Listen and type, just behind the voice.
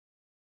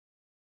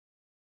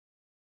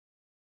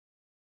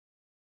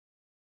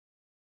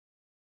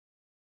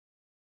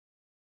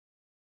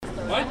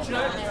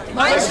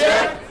Mic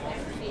check.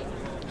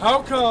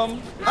 How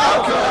come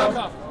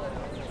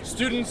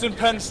students in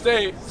Penn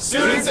State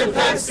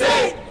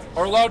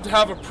are allowed to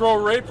have a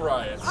pro-rape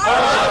riot?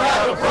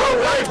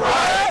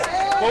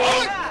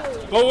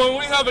 But when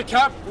we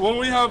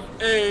have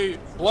a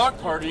block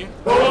party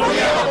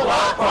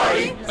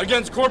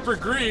against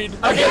corporate greed,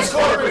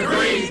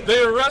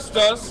 they arrest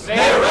us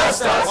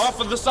off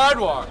of the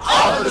sidewalk.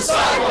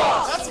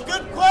 That's a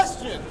good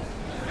question.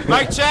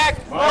 Mic check.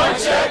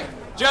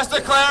 Just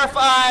to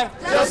clarify,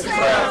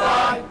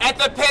 at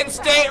the Penn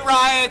State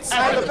riots,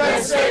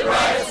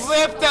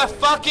 flipped a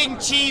fucking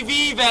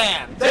TV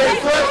van.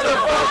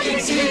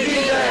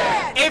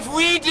 If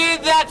we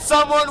did that,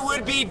 someone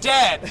would be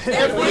dead.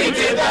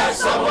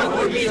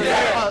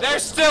 They're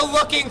still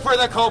looking for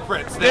the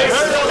culprits.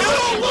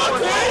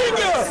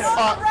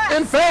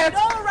 In fact,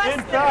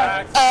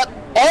 at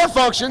all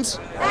functions,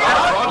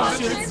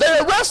 they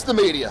arrest the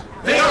media.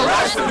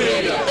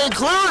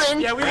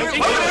 Including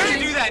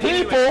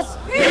people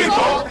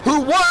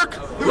who work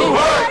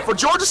for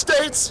Georgia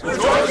State's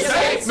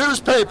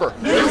newspaper.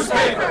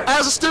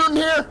 As a student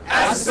here,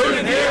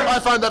 I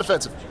find that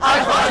offensive.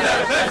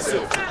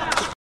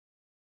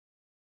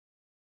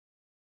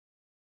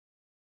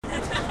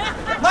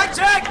 Mic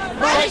check.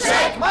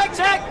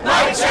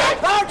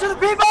 Power to the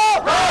people.